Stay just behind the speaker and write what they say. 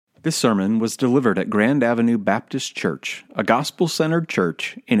This sermon was delivered at Grand Avenue Baptist Church, a gospel-centered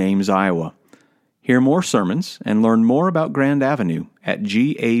church in Ames, Iowa. Hear more sermons and learn more about Grand Avenue at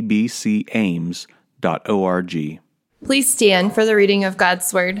gabcames.org. Please stand for the reading of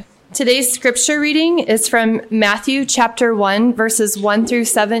God's Word. Today's scripture reading is from Matthew chapter 1, verses 1 through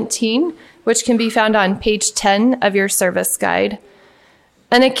 17, which can be found on page 10 of your service guide.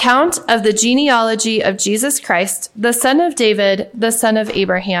 An account of the genealogy of Jesus Christ, the son of David, the son of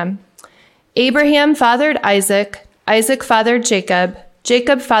Abraham. Abraham fathered Isaac, Isaac fathered Jacob,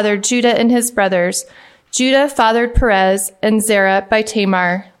 Jacob fathered Judah and his brothers, Judah fathered Perez and Zerah by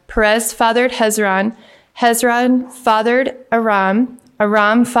Tamar, Perez fathered Hezron, Hezron fathered Aram,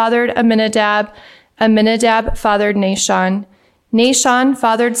 Aram fathered Amminadab, Amminadab fathered Nahshon, Nahshon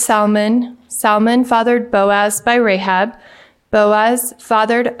fathered Salmon, Salmon fathered Boaz by Rahab, Boaz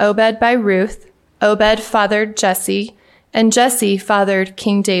fathered Obed by Ruth, Obed fathered Jesse, and Jesse fathered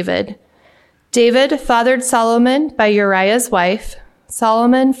King David. David fathered Solomon by Uriah's wife,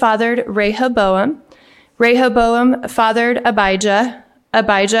 Solomon fathered Rehoboam, Rehoboam fathered Abijah,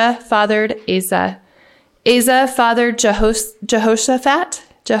 Abijah fathered Asa, Asa fathered Jehoshaphat,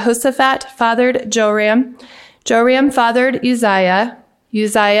 Jehoshaphat fathered Joram, Joram fathered Uzziah,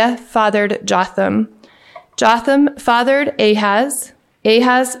 Uzziah fathered Jotham, Jotham fathered Ahaz,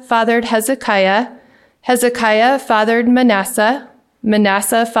 Ahaz fathered Hezekiah, Hezekiah fathered Manasseh,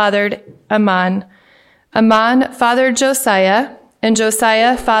 Manasseh fathered Amon, Amon fathered Josiah, and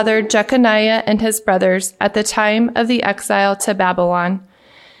Josiah fathered Jeconiah and his brothers at the time of the exile to Babylon.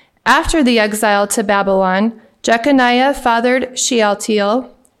 After the exile to Babylon, Jeconiah fathered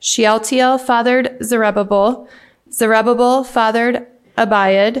Shealtiel, Shealtiel fathered Zerubbabel, Zerubbabel fathered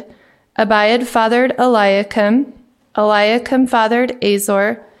Abiad, Abiad fathered Eliakim, Eliakim fathered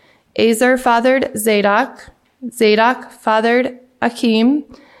Azor, Azor fathered Zadok, Zadok fathered Achim,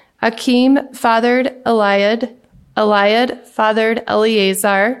 Achim fathered Eliad, Eliad fathered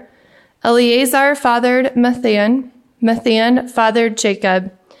Eleazar, Eleazar fathered Matthan, Matthan fathered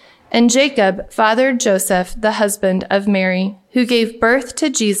Jacob, and Jacob fathered Joseph, the husband of Mary, who gave birth to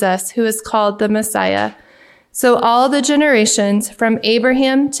Jesus, who is called the Messiah. So all the generations from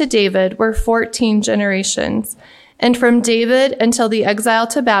Abraham to David were 14 generations, and from David until the exile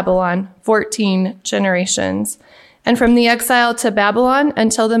to Babylon, 14 generations, and from the exile to Babylon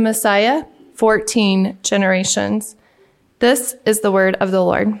until the Messiah, 14 generations. This is the word of the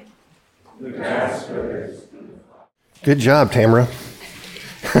Lord. Good job, Tamara.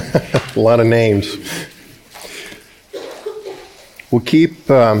 A lot of names. We'll keep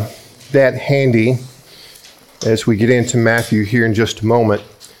that handy as we get into Matthew here in just a moment.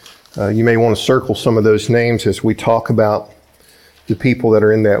 You may want to circle some of those names as we talk about the people that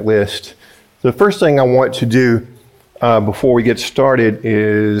are in that list. The first thing I want to do before we get started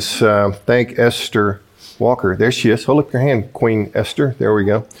is thank Esther Walker. There she is. Hold up your hand, Queen Esther. There we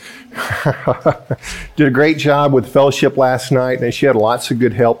go. Did a great job with fellowship last night, and she had lots of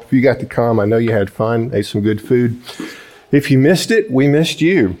good help. If you got to come, I know you had fun, ate some good food. If you missed it, we missed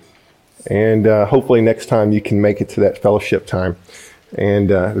you. And hopefully next time you can make it to that fellowship time. And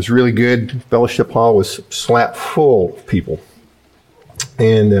it was really good. Fellowship hall was slap full of people.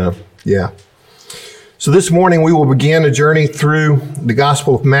 And yeah. So this morning we will begin a journey through the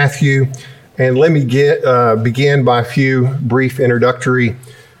Gospel of Matthew. And let me begin by a few brief introductory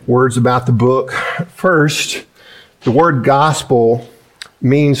words about the book. First, the word gospel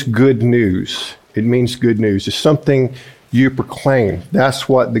means good news. It means good news. It's something you proclaim. That's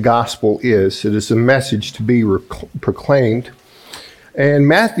what the gospel is. It is a message to be proclaimed. And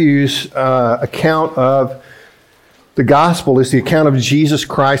Matthew's account of the gospel is the account of Jesus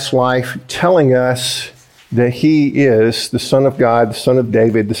Christ's life, telling us that he is the Son of God, the Son of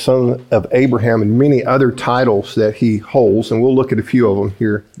David, the Son of Abraham, and many other titles that he holds. And we'll look at a few of them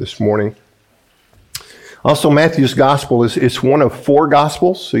here this morning. Also, Matthew's gospel is one of four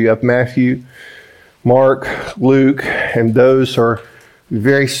gospels. So you have Matthew, Mark, Luke, and those are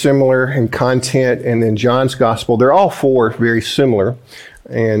very similar in content. And then John's gospel, they're all four very similar.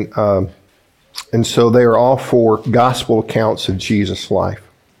 And so they are all four gospel accounts of Jesus' life.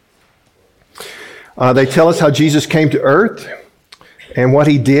 They tell us how Jesus came to earth and what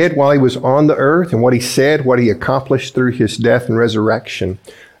he did while he was on the earth and what he said, what he accomplished through his death and resurrection.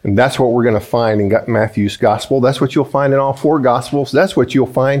 And that's what we're going to find in Matthew's gospel. That's what you'll find in all four gospels. That's what you'll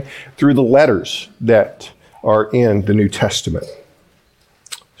find through the letters that are in the New Testament.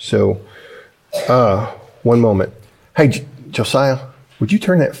 So, one moment. Hey, Josiah, would you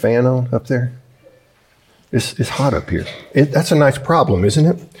turn that fan on up there? It's hot up here. That's a nice problem, isn't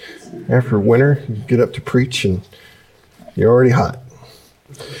it? After winter, you get up to preach and you're already hot.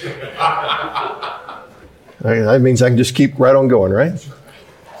 That means I can just keep right on going, right?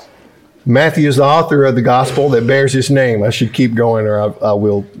 Matthew is the author of the gospel that bears his name. I should keep going, or I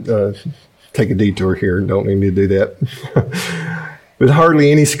will take a detour here. Don't need me to do that. But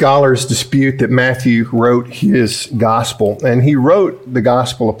hardly any scholars dispute that Matthew wrote his gospel. And he wrote the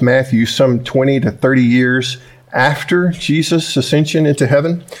gospel of Matthew some 20 to 30 years after Jesus' ascension into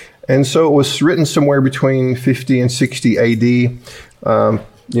heaven. And so it was written somewhere between 50 and 60 AD,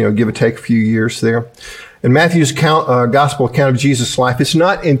 give or take a few years there. And Matthew's gospel account of Jesus' life is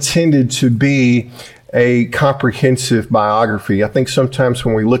not intended to be a comprehensive biography. I think sometimes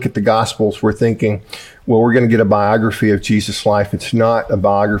when we look at the Gospels, we're thinking, well, we're going to get a biography of Jesus' life. It's not a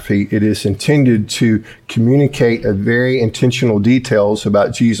biography. It is intended to communicate a very intentional details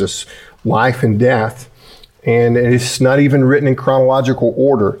about Jesus' life and death. And it's not even written in chronological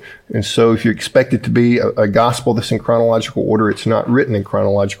order. And so if you expect it to be a gospel that's in chronological order, it's not written in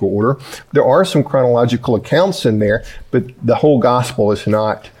chronological order. There are some chronological accounts in there, but the whole gospel is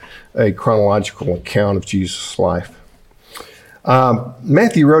not a chronological account of Jesus' life.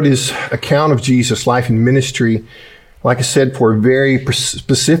 Matthew wrote his account of Jesus' life and ministry, like I said, for a very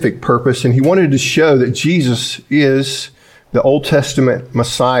specific purpose. And he wanted to show that Jesus is the Old Testament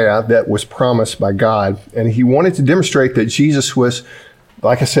Messiah that was promised by God. And he wanted to demonstrate that Jesus was,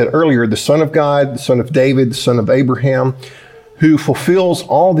 like I said earlier, the Son of God, the Son of David, the Son of Abraham, who fulfills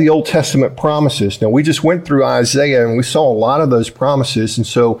all the Old Testament promises. Now, we just went through Isaiah and we saw a lot of those promises. And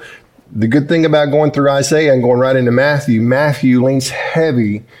so the good thing about going through Isaiah and going right into Matthew leans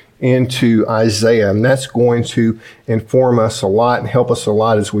heavy into Isaiah. And that's going to inform us a lot and help us a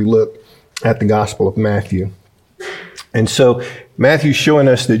lot as we look at the Gospel of Matthew. And so Matthew's showing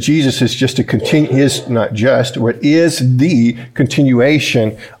us that Jesus is just is the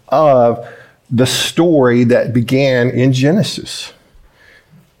continuation of the story that began in Genesis.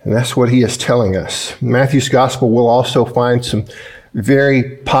 And that's what he is telling us. Matthew's gospel will also find some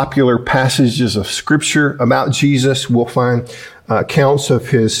very popular passages of scripture about Jesus. We'll find accounts of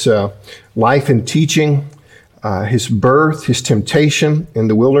his life and teaching, his birth, his temptation in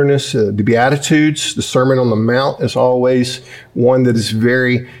the wilderness, the Beatitudes. The Sermon on the Mount is always one that is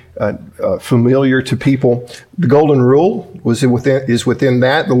very familiar to people. The Golden Rule is within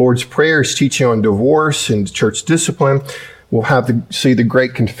that. The Lord's Prayer is teaching on divorce and church discipline. We'll see the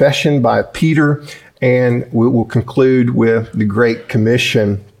Great Confession by Peter, and we'll conclude with the Great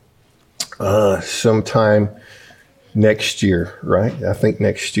Commission sometime next year, right? I think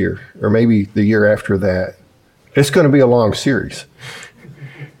next year, or maybe the year after that. It's going to be a long series.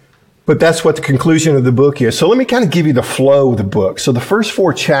 But that's what the conclusion of the book is. So let me kind of give you the flow of the book. So the first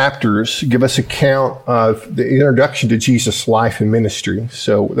 4 chapters give us account of the introduction to Jesus' life and ministry.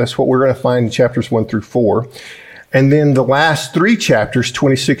 So that's what we're going to find in chapters 1 through 4. And then the last 3 chapters,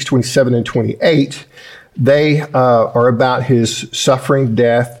 26, 27, and 28, they are about his suffering,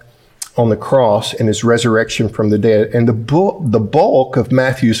 death on the cross, and his resurrection from the dead. And the bulk of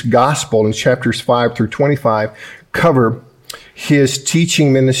Matthew's gospel in chapters 5 through 25 cover his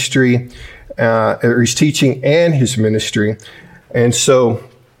teaching ministry, or his teaching and his ministry. And so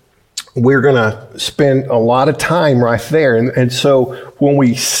we're going to spend a lot of time right there. And so when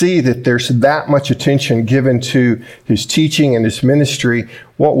we see that there's that much attention given to his teaching and his ministry,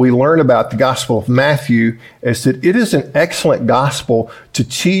 what we learn about the Gospel of Matthew is that it is an excellent gospel to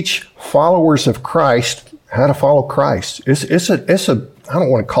teach followers of Christ how to follow Christ. It's a I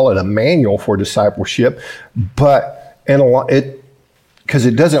don't want to call it a manual for discipleship, but because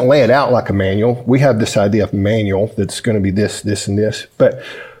it doesn't lay it out like a manual. We have this idea of manual that's going to be this, this, and this. But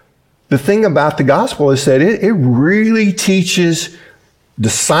the thing about the gospel is that it really teaches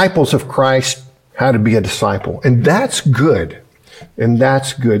disciples of Christ how to be a disciple. And that's good. And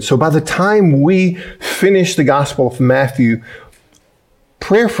that's good. So by the time we finish the Gospel of Matthew,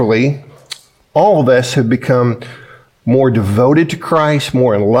 prayerfully, all of us have become more devoted to Christ,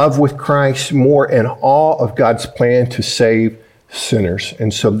 more in love with Christ, more in awe of God's plan to save sinners.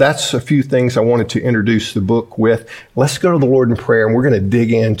 And so that's a few things I wanted to introduce the book with. Let's go to the Lord in prayer, and we're going to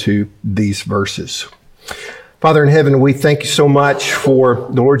dig into these verses. Father in heaven, we thank you so much for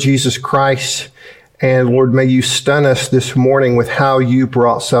the Lord Jesus Christ. And Lord, may you stun us this morning with how you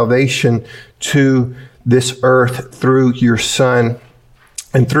brought salvation to this earth through your Son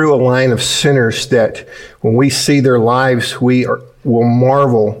and through a line of sinners that when we see their lives, will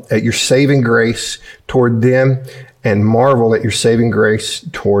marvel at your saving grace toward them and marvel at your saving grace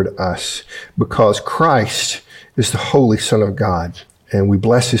toward us, because Christ is the Holy Son of God. And we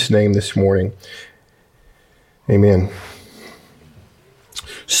bless his name this morning. Amen.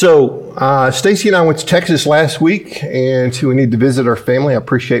 So, Stacy and I went to Texas last week, and we need to visit our family. I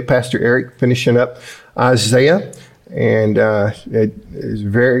appreciate Pastor Eric finishing up Isaiah, and it is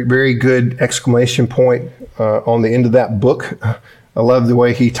very, very good exclamation point on the end of that book. I love the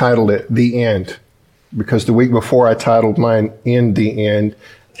way he titled it, The End, because the week before I titled mine In the End,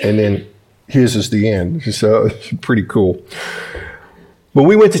 and then his is The End. So it's pretty cool. But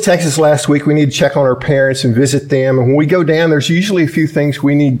we went to Texas last week. We need to check on our parents and visit them. And when we go down, there's usually a few things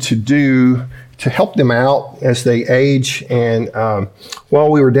we need to do to help them out as they age. And while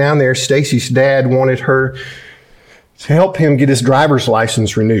we were down there, Stacy's dad wanted her to help him get his driver's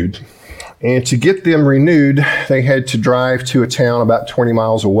license renewed. And to get them renewed, they had to drive to a town about 20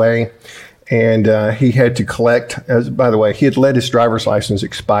 miles away. And he had to collect, by the way, he had let his driver's license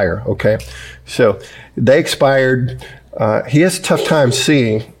expire, okay? So they expired. He has a tough time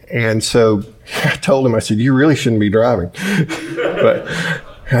seeing, and so I told him, I said, you really shouldn't be driving. But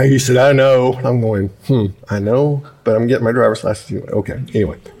he said, I know. I'm going, I know, but I'm getting my driver's license. Okay,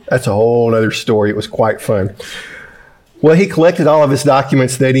 anyway, that's a whole other story. It was quite fun. Well, he collected all of his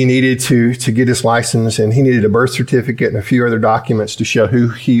documents that he needed to get his license, and he needed a birth certificate and a few other documents to show who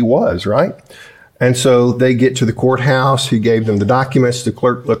he was, right? And so they get to the courthouse. He gave them the documents. The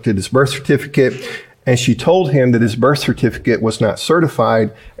clerk looked at his birth certificate, and she told him that his birth certificate was not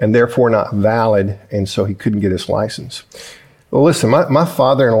certified and therefore not valid, and so he couldn't get his license. Well, listen, my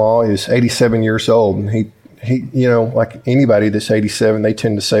father-in-law is 87 years old, and he, you know, like anybody that's 87, they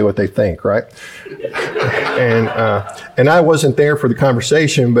tend to say what they think, right? And I wasn't there for the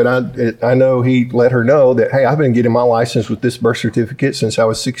conversation, but I know he let her know that, hey, I've been getting my license with this birth certificate since I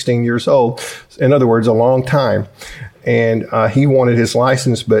was 16 years old. In other words, a long time. And he wanted his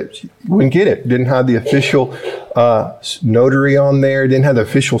license, but wouldn't get it. Didn't have the official notary on there. Didn't have the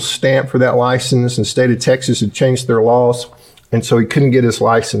official stamp for that license. And the state of Texas had changed their laws. And so he couldn't get his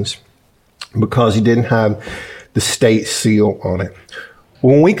license because he didn't have the state seal on it.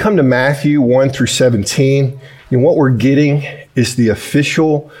 When we come to Matthew 1 through 17, and what we're getting is the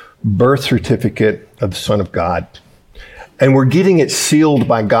official birth certificate of the Son of God. And we're getting it sealed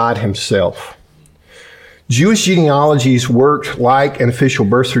by God himself. Jewish genealogies worked like an official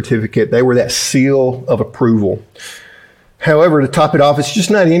birth certificate. They were that seal of approval. However, to top it off, it's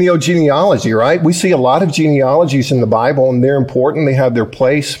just not any old genealogy, right? We see a lot of genealogies in the Bible, and they're important. They have their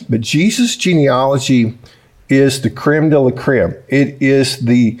place. But Jesus' genealogy is the creme de la creme. It is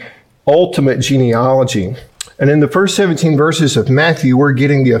the ultimate genealogy. And in the first 17 verses of Matthew, we're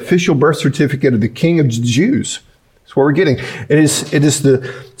getting the official birth certificate of the King of the Jews. That's what we're getting. It is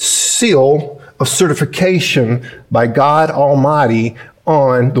the seal of certification by God Almighty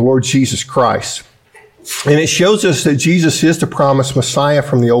on the Lord Jesus Christ. And it shows us that Jesus is the promised Messiah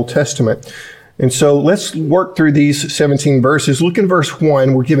from the Old Testament. And so let's work through these 17 verses. Look in verse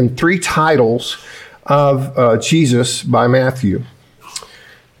 1. We're given 3 titles of Jesus by Matthew.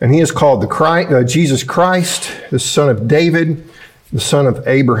 And he is called Jesus Christ, the Son of David, the Son of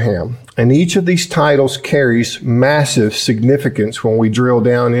Abraham. And each of these titles carries massive significance when we drill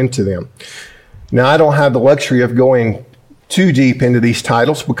down into them. Now, I don't have the luxury of going too deep into these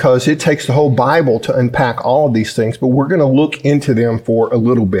titles because it takes the whole Bible to unpack all of these things, but we're going to look into them for a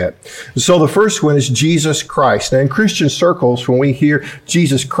little bit. So the first one is Jesus Christ. Now, in Christian circles, when we hear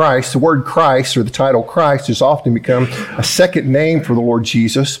Jesus Christ, the word Christ or the title Christ has often become a second name for the Lord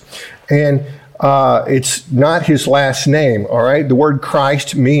Jesus. And it's not his last name, all right? The word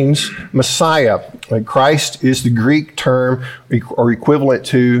Christ means Messiah. Christ is the Greek term or equivalent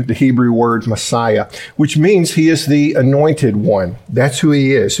to the Hebrew word Messiah, which means he is the anointed one. That's who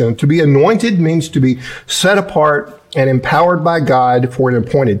he is. And to be anointed means to be set apart and empowered by God for an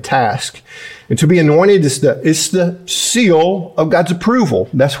appointed task. And to be anointed is the seal of God's approval.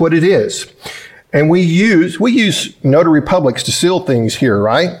 That's what it is. And we use notary publics to seal things here,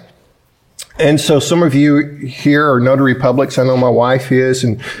 right? And so some of you here are notary publics. I know my wife is.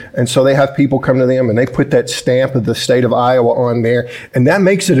 And so they have people come to them and they put that stamp of the state of Iowa on there. And that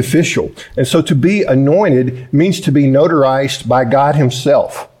makes it official. And so to be anointed means to be notarized by God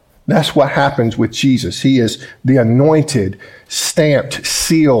himself. That's what happens with Jesus. He is the anointed, stamped,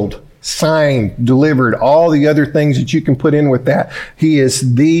 sealed, signed, delivered, all the other things that you can put in with that. He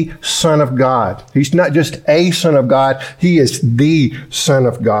is the Son of God. He's not just a Son of God. He is the Son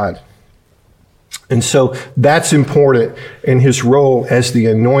of God. And so that's important in his role as the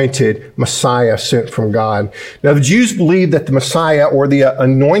anointed Messiah sent from God. Now, the Jews believed that the Messiah, or the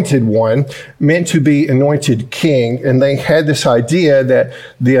anointed one, meant to be anointed king. And they had this idea that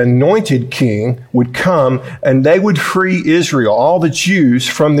the anointed king would come and they would free Israel, all the Jews,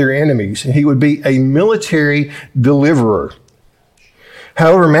 from their enemies. And he would be a military deliverer.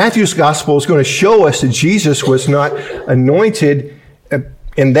 However, Matthew's gospel is going to show us that Jesus was not anointed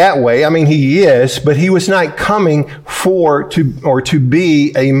in that way. I mean, he is, but he was not coming to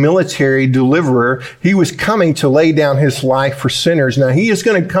be a military deliverer. He was coming to lay down his life for sinners. Now, he is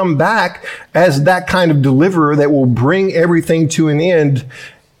going to come back as that kind of deliverer that will bring everything to an end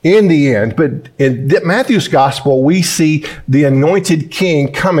in the end. But in Matthew's gospel, we see the anointed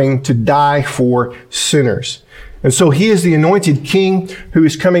king coming to die for sinners. And so he is the anointed king who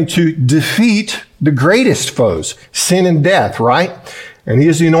is coming to defeat the greatest foes, sin and death, right? And he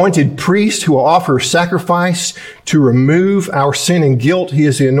is the anointed priest who will offer sacrifice to remove our sin and guilt. He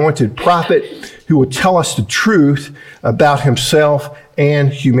is the anointed prophet who will tell us the truth about himself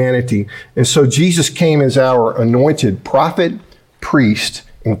and humanity. And so Jesus came as our anointed prophet, priest,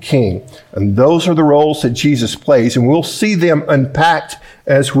 and king. And those are the roles that Jesus plays. And we'll see them unpacked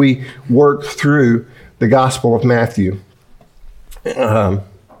as we work through the Gospel of Matthew.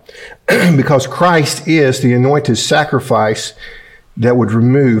 Because Christ is the anointed sacrifice that would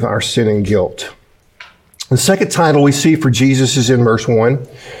remove our sin and guilt. The second title we see for Jesus is in verse 1,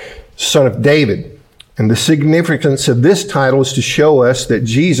 Son of David. And the significance of this title is to show us that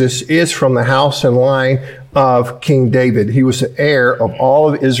Jesus is from the house and line of King David. He was the heir of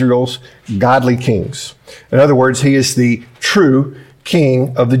all of Israel's godly kings. In other words, he is the true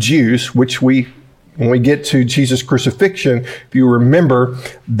king of the Jews, which when we get to Jesus' crucifixion, if you remember,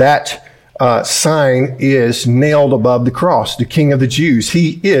 that sign is nailed above the cross, the King of the Jews.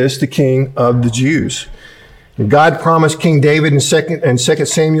 He is the King of the Jews. And God promised King David in 2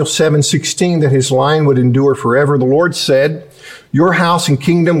 Samuel 7:16 that his line would endure forever. The Lord said, "Your house and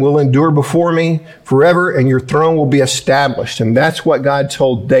kingdom will endure before me forever, and your throne will be established." And that's what God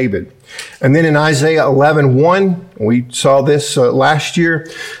told David. And then in Isaiah 11:1, we saw this last year,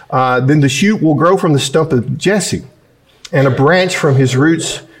 then the shoot will grow from the stump of Jesse, and a branch from his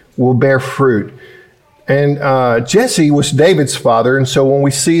roots will bear fruit. And Jesse was David's father, and so when we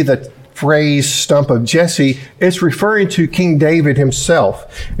see the phrase stump of Jesse, it's referring to King David himself.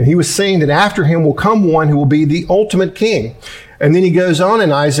 And he was saying that after him will come one who will be the ultimate king. And then he goes on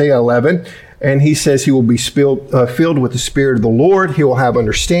in Isaiah 11, and he says he will be filled with the Spirit of the Lord. He will have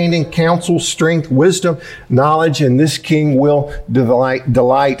understanding, counsel, strength, wisdom, knowledge, and this king will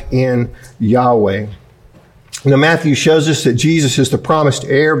delight in Yahweh. Now, Matthew shows us that Jesus is the promised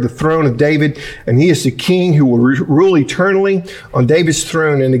heir of the throne of David, and he is the king who will rule eternally on David's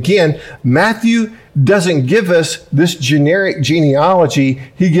throne. And again, Matthew doesn't give us this generic genealogy.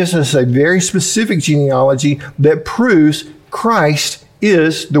 He gives us a very specific genealogy that proves Christ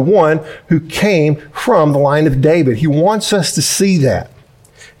is the one who came from the line of David. He wants us to see that.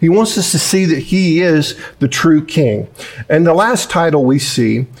 He wants us to see that he is the true king. And the last title we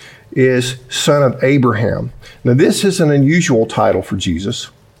see is Son of Abraham. Now, this is an unusual title for Jesus.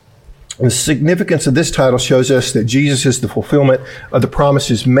 The significance of this title shows us that Jesus is the fulfillment of the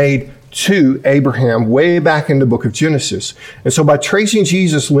promises made to Abraham way back in the book of Genesis. And so by tracing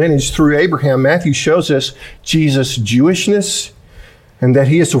Jesus' lineage through Abraham, Matthew shows us Jesus' Jewishness and that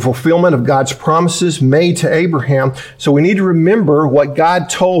he is the fulfillment of God's promises made to Abraham. So we need to remember what God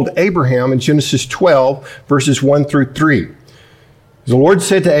told Abraham in Genesis 12, verses 1 through 3. The Lord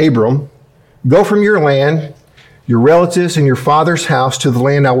said to Abram, "Go from your land, your relatives, and your father's house to the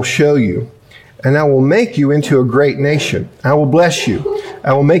land I will show you, and I will make you into a great nation. I will bless you.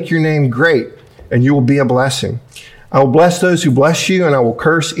 I will make your name great, and you will be a blessing. I will bless those who bless you, and I will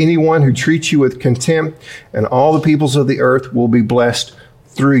curse anyone who treats you with contempt, and all the peoples of the earth will be blessed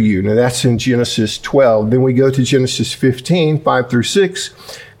through you." Now that's in Genesis 12. Then we go to Genesis 15, 5 through 6.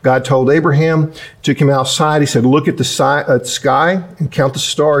 God told Abraham, took him outside. He said, "Look at the sky and count the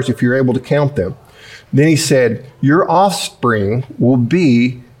stars if you're able to count them." Then he said, "Your offspring will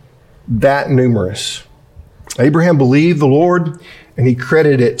be that numerous." Abraham believed the Lord, and he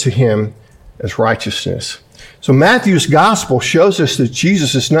credited it to him as righteousness. So Matthew's gospel shows us that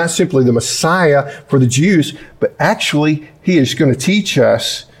Jesus is not simply the Messiah for the Jews, but actually he is going to teach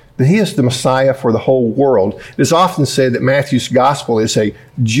us that he is the Messiah for the whole world. It is often said that Matthew's gospel is a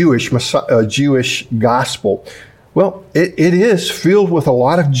Jewish gospel. Well, it is filled with a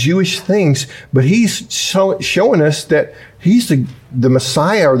lot of Jewish things, but he's showing us that he's the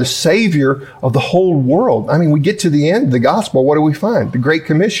Messiah or the Savior of the whole world. I mean, we get to the end of the gospel, what do we find? The Great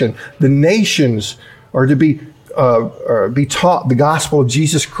Commission. The nations are to be taught the gospel of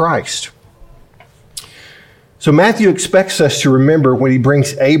Jesus Christ. So Matthew expects us to remember when he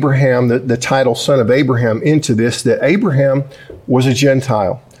brings Abraham, the title Son of Abraham, into this, that Abraham was a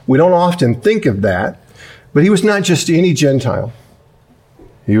Gentile. We don't often think of that, but he was not just any Gentile.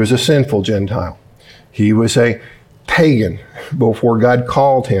 He was a sinful Gentile. He was a pagan before God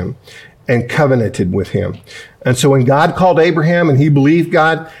called him and covenanted with him. And so when God called Abraham and he believed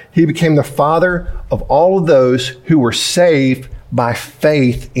God, he became the father of all of those who were saved by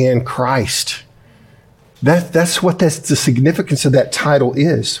faith in Christ. That's what the significance of that title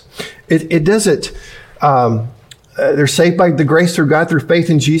is. It doesn't, they're saved by the grace through God through faith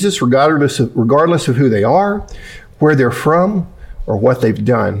in Jesus, regardless of who they are, where they're from, or what they've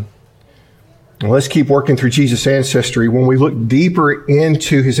done. Well, let's keep working through Jesus' ancestry. When we look deeper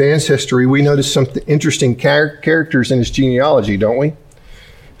into his ancestry, we notice some interesting characters in his genealogy, don't we? He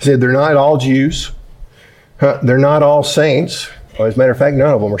said they're not all Jews. They're not all saints. Well, as a matter of fact,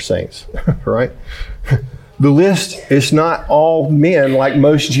 none of them are saints, right? The list is not all men like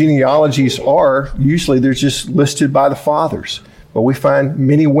most genealogies are. Usually they're just listed by the fathers. But we find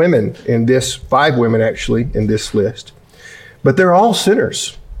many women in this, 5 women actually, in this list. But they're all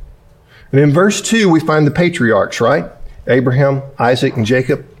sinners. And in verse 2, we find the patriarchs, right? Abraham, Isaac, and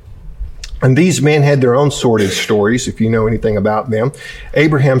Jacob. And these men had their own sordid stories, if you know anything about them.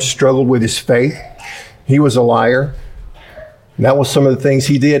 Abraham struggled with his faith. He was a liar. And that was some of the things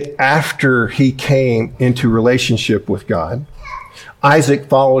he did after he came into relationship with God. Isaac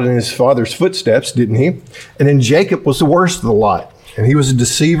followed in his father's footsteps, didn't he? And then Jacob was the worst of the lot. And he was a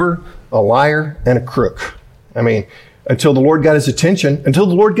deceiver, a liar, and a crook. I mean, until the Lord got his attention, until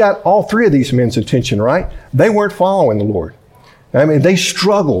the Lord got all 3 of these men's attention, right? They weren't following the Lord. I mean, they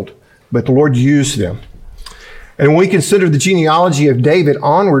struggled, but the Lord used them. And when we consider the genealogy of David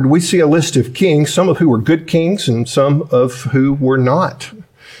onward, we see a list of kings, some of who were good kings and some of who were not.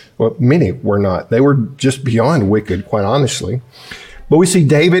 Well, many were not. They were just beyond wicked, quite honestly. But we see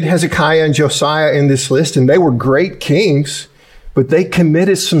David, Hezekiah, and Josiah in this list, and they were great kings, but they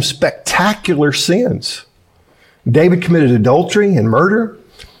committed some spectacular sins. David committed adultery and murder.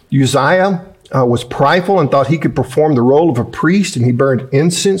 Uzziah was prideful and thought he could perform the role of a priest, and he burned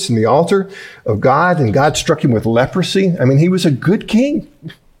incense in the altar of God, and God struck him with leprosy. I mean, he was a good king,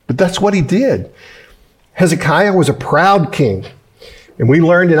 but that's what he did. Hezekiah was a proud king, and we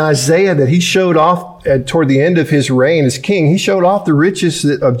learned in Isaiah that he showed off toward the end of his reign as king. He showed off the riches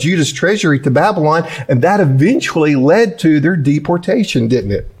of Judah's treasury to Babylon, and that eventually led to their deportation,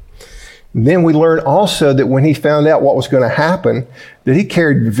 didn't it? And then we learn also that when he found out what was going to happen, that he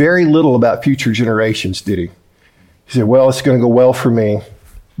cared very little about future generations, did he? He said, well, it's going to go well for me,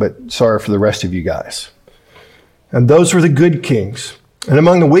 but sorry for the rest of you guys. And those were the good kings. And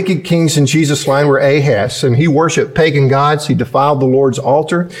among the wicked kings in Jesus' line were Ahaz, and he worshiped pagan gods. He defiled the Lord's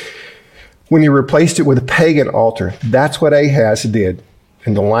altar when he replaced it with a pagan altar. That's what Ahaz did. He's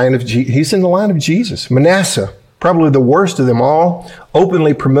in the line of Jesus. Manasseh, probably the worst of them all,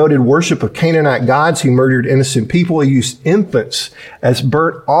 openly promoted worship of Canaanite gods. He murdered innocent people. He used infants as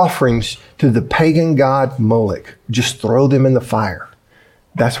burnt offerings to the pagan god Moloch. Just throw them in the fire.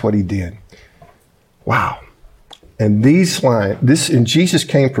 That's what he did. Wow. And Jesus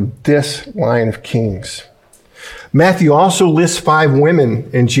came from this line of kings. Matthew also lists 5 women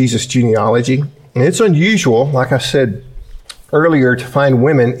in Jesus' genealogy. And it's unusual, like I said earlier, to find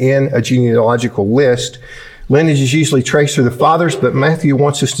women in a genealogical list. Lineage is usually traced through the fathers, but Matthew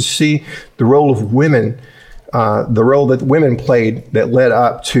wants us to see the role of women, the role that women played that led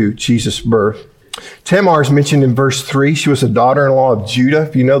up to Jesus' birth. Tamar is mentioned in verse 3. She was a daughter-in-law of Judah.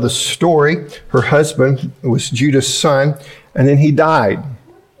 If you know the story, her husband was Judah's son, and then he died.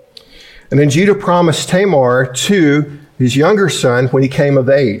 And then Judah promised Tamar to his younger son when he came of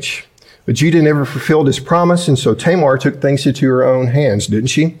age. But Judah never fulfilled his promise, and so Tamar took things into her own hands, didn't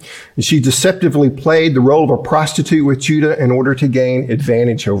she? And she deceptively played the role of a prostitute with Judah in order to gain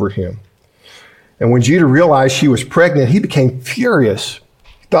advantage over him. And when Judah realized she was pregnant, he became furious.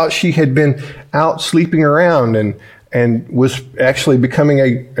 He thought she had been out sleeping around and was actually becoming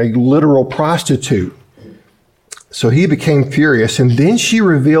a literal prostitute. So he became furious, and then she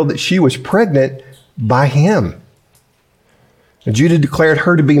revealed that she was pregnant by him. And Judah declared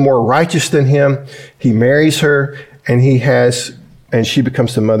her to be more righteous than him. He marries her, and she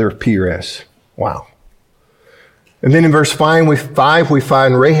becomes the mother of Perez. Wow. And then in verse 5, we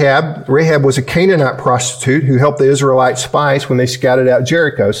find Rahab. Rahab was a Canaanite prostitute who helped the Israelite spies when they scouted out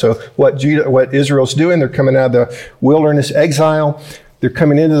Jericho. So what Israel's doing, they're coming out of the wilderness exile. They're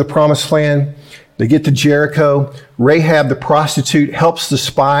coming into the promised land. They get to Jericho. Rahab, the prostitute, helps the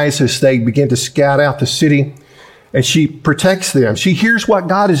spies as they begin to scout out the city. And she protects them. She hears what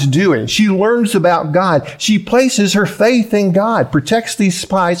God is doing. She learns about God. She places her faith in God, protects these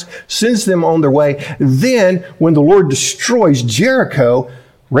spies, sends them on their way. Then, when the Lord destroys Jericho,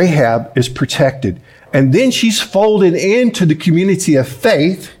 Rahab is protected. And then she's folded into the community of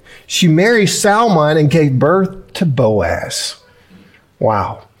faith. She marries Salmon and gave birth to Boaz.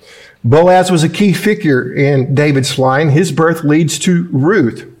 Wow. Boaz was a key figure in David's line. His birth leads us to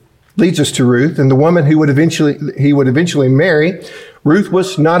Ruth, and the woman he would eventually marry. Ruth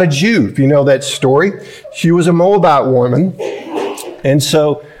was not a Jew, if you know that story. She was a Moabite woman. And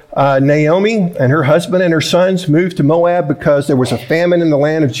so Naomi and her husband and her sons moved to Moab because there was a famine in the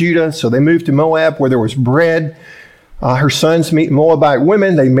land of Judah. So they moved to Moab where there was bread. Her sons meet Moabite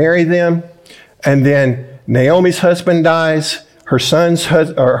women. They marry them. And then Naomi's husband dies. Her sons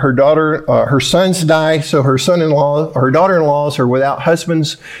die. So her daughter-in-laws are without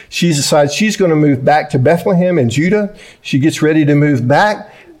husbands. She decides she's going to move back to Bethlehem in Judah. She gets ready to move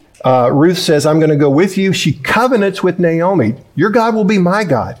back. Ruth says, I'm going to go with you. She covenants with Naomi. Your God will be my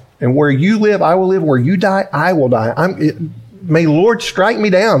God. And where you live, I will live. Where you die, I will die. May Lord strike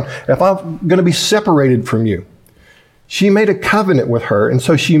me down if I'm going to be separated from you. She made a covenant with her. And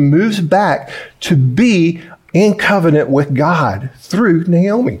so she moves back to be in covenant with God through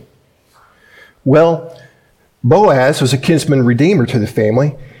Naomi. Well, Boaz was a kinsman redeemer to the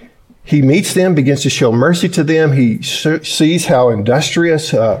family. He meets them, begins to show mercy to them. He sees how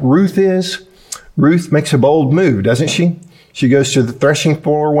industrious Ruth is. Ruth makes a bold move, doesn't she? She goes to the threshing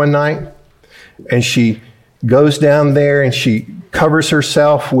floor one night, and she goes down there and she covers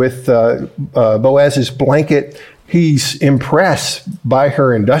herself with Boaz's blanket. He's impressed by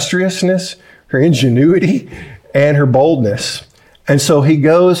her industriousness, her ingenuity, and her boldness. And so he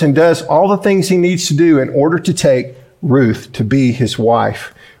goes and does all the things he needs to do in order to take Ruth to be his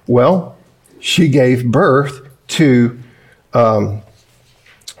wife. Well, she gave birth to, I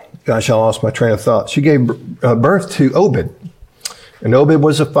lost my train of thought. She gave birth to Obed. And Obed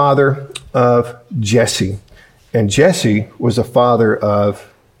was the father of Jesse. And Jesse was the father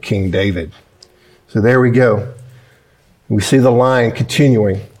of King David. So there we go. We see the line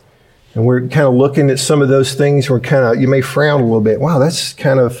continuing. And we're kind of looking at some of those things. You may frown a little bit. Wow, that's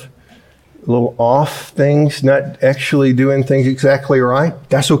kind of a little off things, not actually doing things exactly right.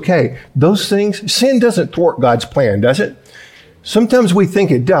 That's okay. Those things, sin doesn't thwart God's plan, does it? Sometimes we think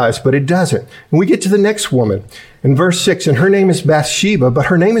it does, but it doesn't. And we get to the next woman in verse 6, and her name is Bathsheba, but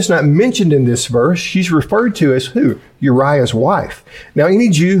her name is not mentioned in this verse. She's referred to as who? Uriah's wife. Now, any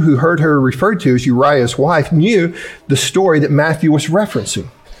Jew who heard her referred to as Uriah's wife knew the story that Matthew was referencing.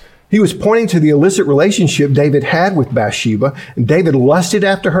 He was pointing to the illicit relationship David had with Bathsheba, and David lusted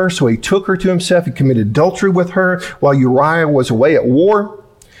after her, so he took her to himself. He committed adultery with her while Uriah was away at war.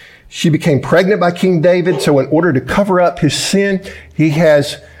 She became pregnant by King David, so in order to cover up his sin, he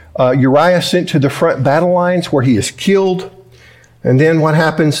has Uriah sent to the front battle lines where he is killed. And then what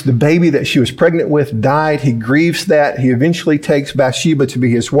happens? The baby that she was pregnant with died. He grieves that. He eventually takes Bathsheba to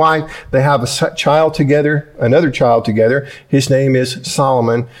be his wife. They have another child together. His name is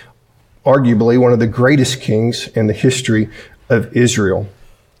Solomon, arguably one of the greatest kings in the history of Israel.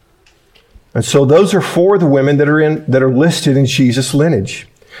 And so those are four of the women that are listed in Jesus' lineage.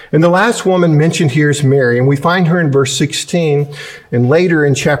 And the last woman mentioned here is Mary, and we find her in verse 16. And later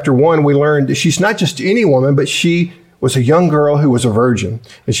in chapter 1, we learned that she's not just any woman, but she was a young girl who was a virgin.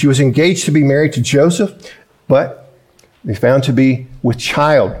 And she was engaged to be married to Joseph, but they found to be with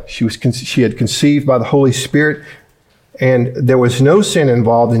child. She had conceived by the Holy Spirit, and there was no sin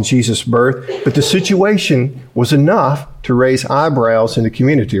involved in Jesus' birth, but the situation was enough to raise eyebrows in the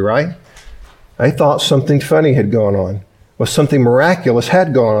community, right? They thought something funny had gone on, or something miraculous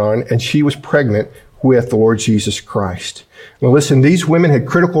had gone on, and she was pregnant with the Lord Jesus Christ. Well, listen, these women had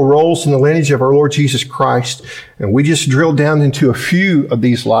critical roles in the lineage of our Lord Jesus Christ, and we just drilled down into a few of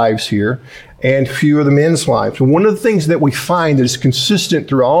these lives here and a few of the men's lives. And one of the things that we find that is consistent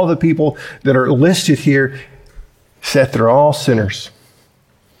through all the people that are listed here is that they're all sinners.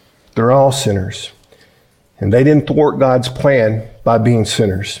 They're all sinners. And they didn't thwart God's plan by being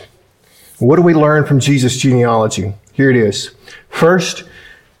sinners. What do we learn from Jesus' genealogy? Here it is. First,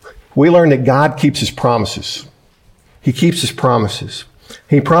 we learn that God keeps his promises. He keeps his promises.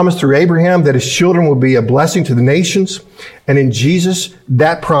 He promised through Abraham that his children will be a blessing to the nations. And in Jesus,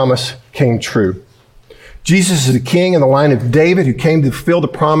 that promise came true. Jesus is the king in the line of David who came to fulfill the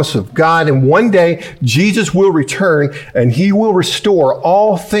promise of God. And one day, Jesus will return and he will restore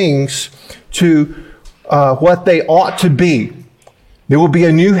all things to what they ought to be. There will be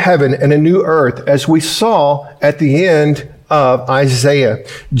a new heaven and a new earth, as we saw at the end of Isaiah.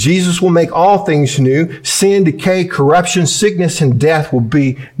 Jesus will make all things new. Sin, decay, corruption, sickness, and death will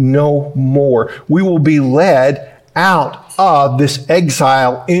be no more. We will be led out of this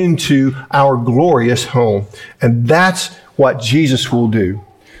exile into our glorious home. And that's what Jesus will do.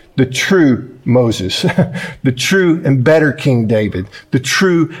 the true Moses, the true and better King David, the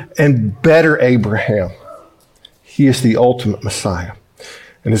true and better Abraham. He is the ultimate Messiah.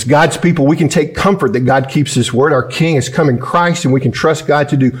 And as God's people, we can take comfort that God keeps his word. Our King has come in Christ, and we can trust God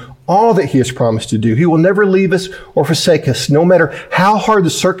to do all that he has promised to do. He will never leave us or forsake us, no matter how hard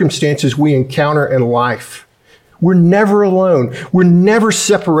the circumstances we encounter in life. We're never alone. We're never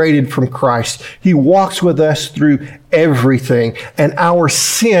separated from Christ. He walks with us through everything, and our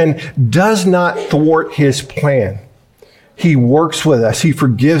sin does not thwart his plan. He works with us. He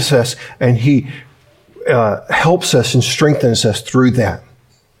forgives us, and he helps us and strengthens us through that.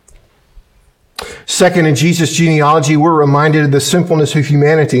 Second, in Jesus' genealogy, we're reminded of the sinfulness of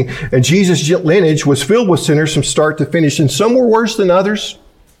humanity. And Jesus' lineage was filled with sinners from start to finish, and some were worse than others.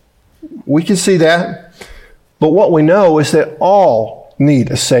 We can see that. But what we know is that all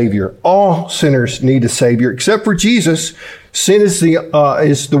need a Savior. All sinners need a Savior, except for Jesus. Sin is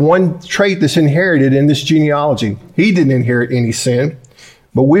the one trait that's inherited in this genealogy. He didn't inherit any sin,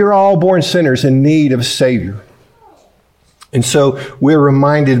 but we are all born sinners in need of a Savior. And so we're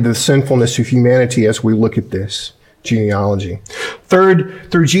reminded of the sinfulness of humanity as we look at this genealogy.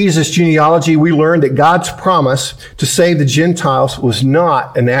 Third, through Jesus' genealogy, we learn that God's promise to save the Gentiles was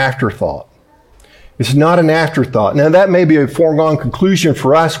not an afterthought. It's not an afterthought. Now, that may be a foregone conclusion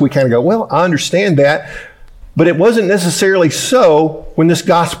for us. We kind of go, well, I understand that. But it wasn't necessarily so when this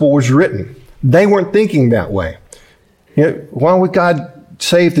gospel was written. They weren't thinking that way. Why would God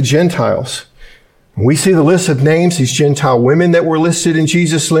save the Gentiles? When we see the list of names, these Gentile women that were listed in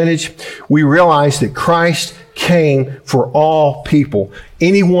Jesus' lineage, we realize that Christ came for all people.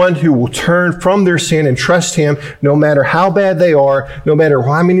 Anyone who will turn from their sin and trust him, no matter how bad they are, no matter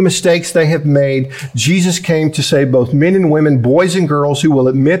how many mistakes they have made, Jesus came to save both men and women, boys and girls who will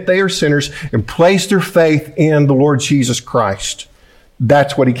admit they are sinners and place their faith in the Lord Jesus Christ.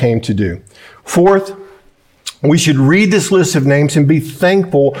 That's what he came to do. Fourth, we should read this list of names and be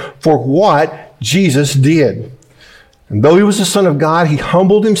thankful for what Jesus did. And though he was the Son of God, he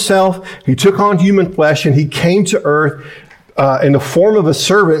humbled himself, he took on human flesh, and he came to earth in the form of a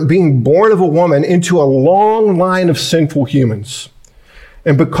servant, being born of a woman into a long line of sinful humans.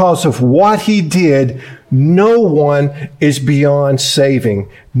 And because of what he did, no one is beyond saving.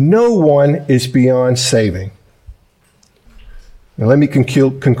 No one is beyond saving. Now let me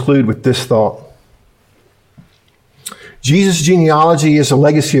conclude with this thought. Jesus' genealogy is a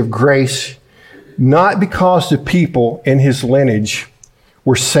legacy of grace, not because the people in his lineage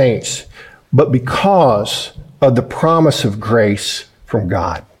were saints, but because of the promise of grace from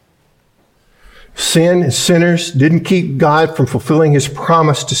God. Sin and sinners didn't keep God from fulfilling his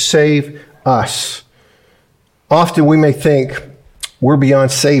promise to save us. Often we may think we're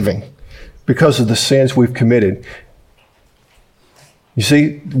beyond saving because of the sins we've committed. You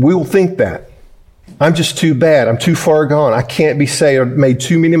see, we will think that. I'm just too bad. I'm too far gone. I can't be saved. I've made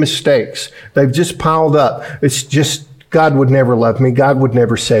too many mistakes. They've just piled up. It's just, God would never love me. God would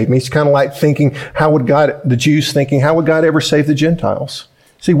never save me. It's kind of like thinking, the Jews thinking, how would God ever save the Gentiles?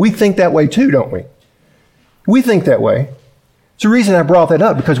 See, we think that way too, don't we? We think that way. It's the reason I brought that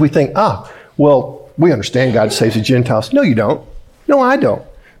up, because we think, we understand God saves the Gentiles. No, you don't. No, I don't.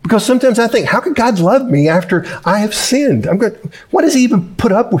 Because sometimes I think, how could God love me after I have sinned? Why does he even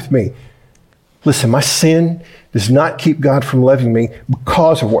put up with me? Listen, my sin does not keep God from loving me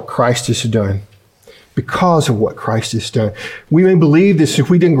because of what Christ has done. Because of what Christ has done. We may believe this if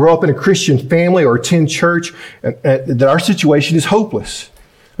we didn't grow up in a Christian family or attend church, that our situation is hopeless.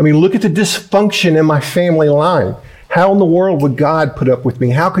 I mean, look at the dysfunction in my family line. How in the world would God put up with me?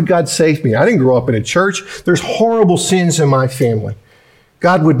 How could God save me? I didn't grow up in a church. There's horrible sins in my family.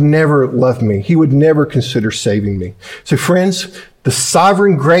 God would never love me. He would never consider saving me. So friends, the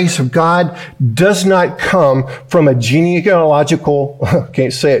sovereign grace of God does not come from a genealogical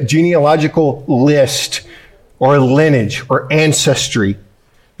list or a lineage or ancestry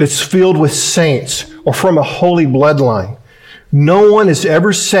that's filled with saints or from a holy bloodline. No one is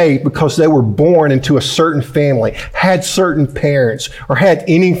ever saved because they were born into a certain family, had certain parents, or had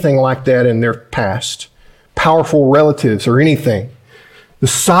anything like that in their past, powerful relatives or anything. The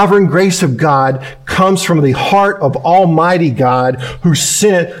sovereign grace of God comes from the heart of Almighty God, who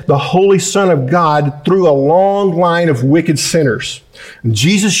sent the Holy Son of God through a long line of wicked sinners. And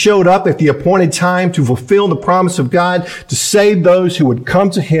Jesus showed up at the appointed time to fulfill the promise of God to save those who would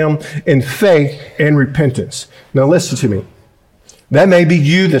come to him in faith and repentance. Now listen to me. That may be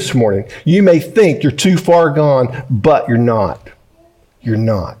you this morning. You may think you're too far gone, but you're not. You're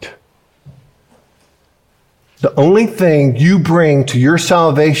not. The only thing you bring to your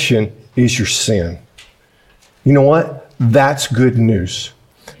salvation is your sin. You know what? That's good news.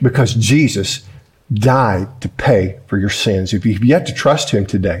 because Jesus died to pay for your sins. If you've yet to trust him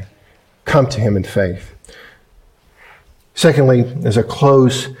today, come to him in faith. Secondly, as I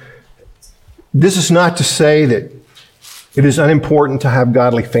close, this is not to say that it is unimportant to have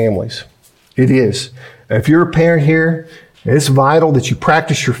godly families. It is. If you're a parent here, it's vital that you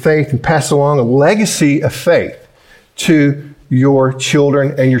practice your faith and pass along a legacy of faith to your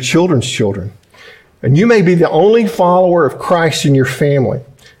children and your children's children. And you may be the only follower of Christ in your family,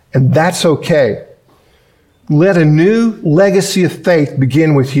 and that's okay. Let a new legacy of faith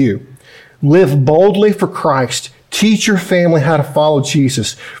begin with you. Live boldly for Christ. Teach your family how to follow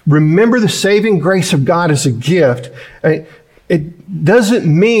Jesus. Remember the saving grace of God as a gift. It doesn't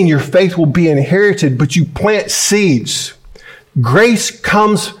mean your faith will be inherited, but you plant seeds. Grace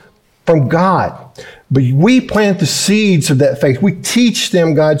comes from God, but we plant the seeds of that faith. We teach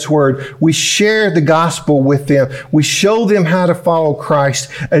them God's word. We share the gospel with them. We show them how to follow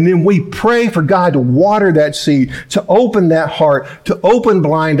Christ. And then we pray for God to water that seed, to open that heart, to open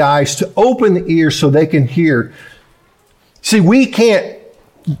blind eyes, to open the ears so they can hear. See, we can't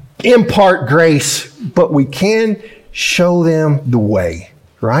impart grace, but we can show them the way,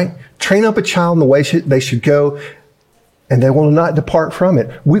 right? Train up a child in the way they should go, and they will not depart from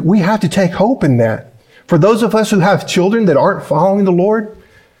it. We have to take hope in that. For those of us who have children that aren't following the Lord,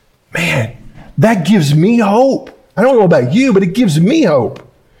 man, that gives me hope. I don't know about you, but it gives me hope.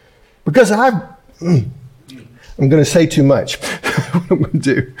 Because I'm going to say too much. What I'm going to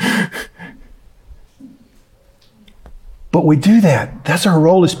do. But we do that. That's our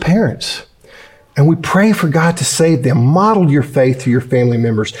role as parents. And we pray for God to save them. Model your faith to your family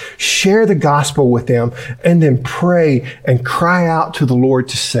members. Share the gospel with them. And then pray and cry out to the Lord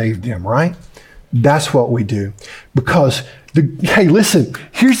to save them, right? That's what we do. Because, hey, listen,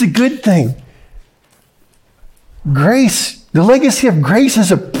 here's the good thing. Grace, the legacy of grace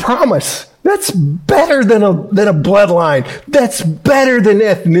is a promise. That's better than a bloodline. That's better than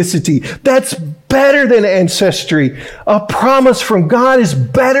ethnicity. That's better than ancestry. A promise from God is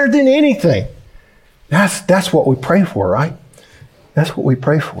better than anything. That's what we pray for, right? That's what we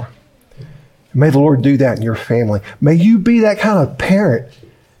pray for. May the Lord do that in your family. May you be that kind of parent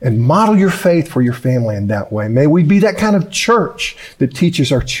and model your faith for your family in that way. May we be that kind of church that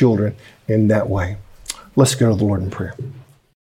teaches our children in that way. Let's go to the Lord in prayer.